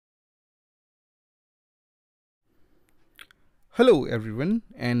Hello everyone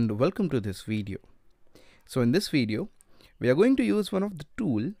and welcome to this video. So in this video, we are going to use one of the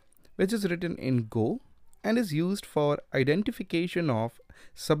tool which is written in Go and is used for identification of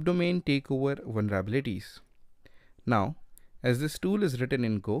subdomain takeover vulnerabilities. Now, as this tool is written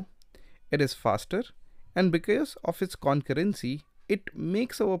in Go, it is faster, and because of its concurrency, it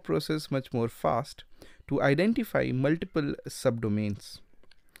makes our process much more fast to identify multiple subdomains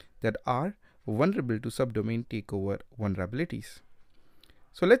that are vulnerable to subdomain takeover vulnerabilities.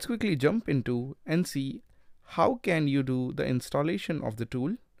 So let's quickly jump into and see how can you do the installation of the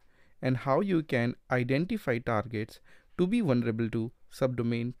tool and how you can identify targets to be vulnerable to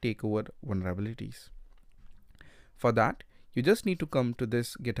subdomain takeover vulnerabilities. For that, you just need to come to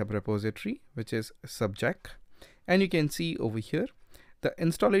this GitHub repository, which is Subjack, and you can see over here the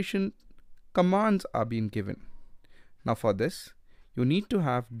installation commands are being given. Now for this, you need to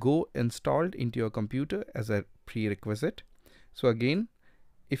have Go installed into your computer as a prerequisite. So again,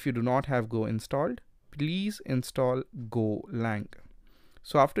 if you do not have Go installed, please install Golang.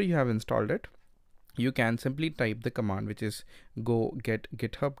 So after you have installed it, you can simply type the command, which is go get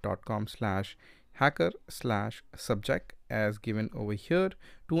github.com/hacker/subjack as given over here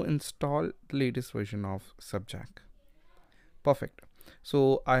to install the latest version of Subjack. Perfect.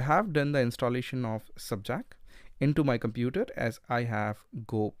 So I have done the installation of Subjack into my computer as I have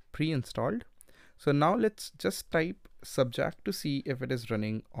Go pre-installed. So now let's just type Subjack to see if it is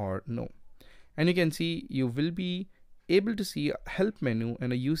running or no. And you can see you will be able to see a help menu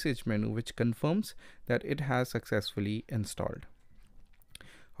and a usage menu which confirms that it has successfully installed.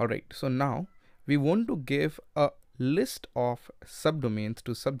 Alright, so now we want to give a list of subdomains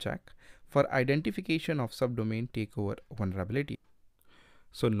to Subjack for identification of subdomain takeover vulnerability.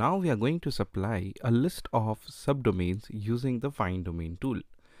 So now we are going to supply a list of subdomains using the find domain tool.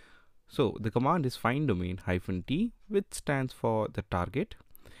 So the command is find domain -t, which stands for the target,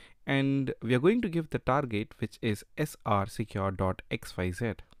 and we are going to give the target, which is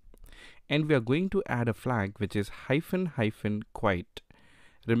srsecure.xyz, and we are going to add a flag which is --quiet.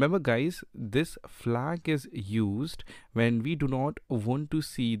 Remember guys, this flag is used when we do not want to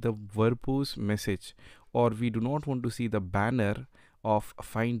see the verbose message or we do not want to see the banner of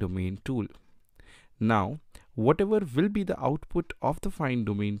find domain tool. Now whatever will be the output of the find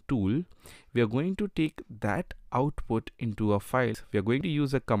domain tool, we are going to take that output into a file. We are going to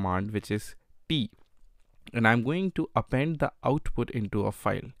use a command which is t, and I'm going to append the output into a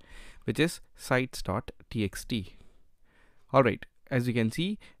file which is sites.txt. Alright, as you can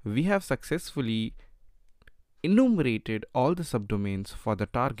see, we have successfully enumerated all the subdomains for the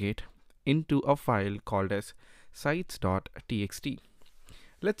target into a file called as sites.txt.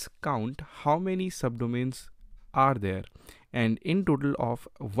 Let's count how many subdomains are there, and in total of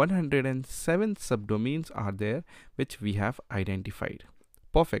 107 subdomains are there which we have identified.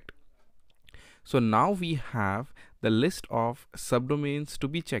 Perfect. So now we have the list of subdomains to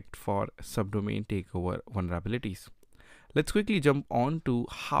be checked for subdomain takeover vulnerabilities. Let's quickly jump on to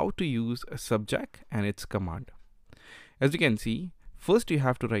how to use Subjack and its command. As you can see, first you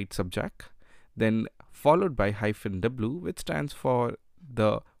have to write Subjack, then followed by -w, which stands for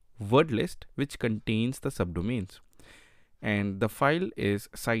the word list which contains the subdomains, and the file is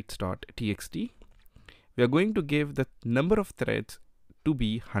sites.txt. We are going to give the number of threads to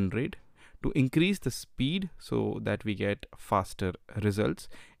be 100 to increase the speed so that we get faster results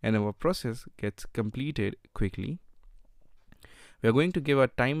and our process gets completed quickly. We are going to give a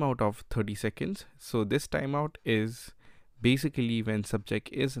timeout of 30 seconds. So this timeout is basically when Subjack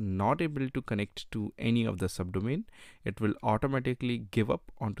is not able to connect to any of the subdomain, it will automatically give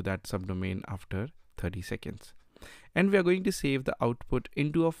up onto that subdomain after 30 seconds. And we are going to save the output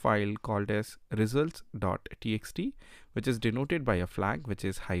into a file called as results.txt, which is denoted by a flag which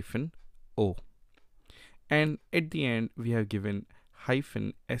is -o. And at the end, we have given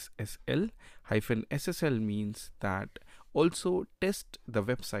 -ssl. -ssl means that also test the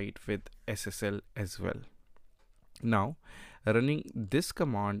website with SSL as well. Now, running this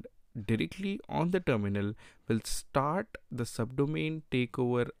command directly on the terminal will start the subdomain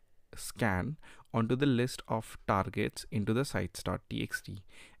takeover scan onto the list of targets into the sites.txt,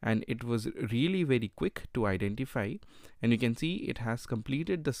 and it was really very quick to identify, and you can see it has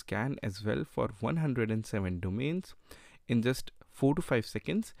completed the scan as well for 107 domains in just 4 to 5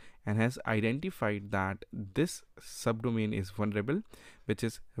 seconds and has identified that this subdomain is vulnerable, which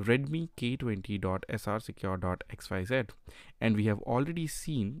is redmi-k20.srsecure.xyz, and we have already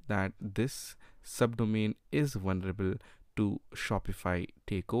seen that this subdomain is vulnerable to Shopify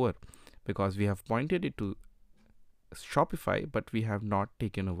takeover because we have pointed it to Shopify, but we have not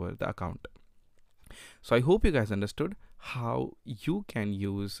taken over the account. So I hope you guys understood how you can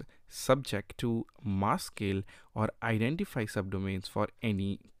use Subjack to mask scale or identify subdomains for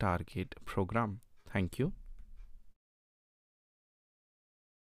any target program. Thank you.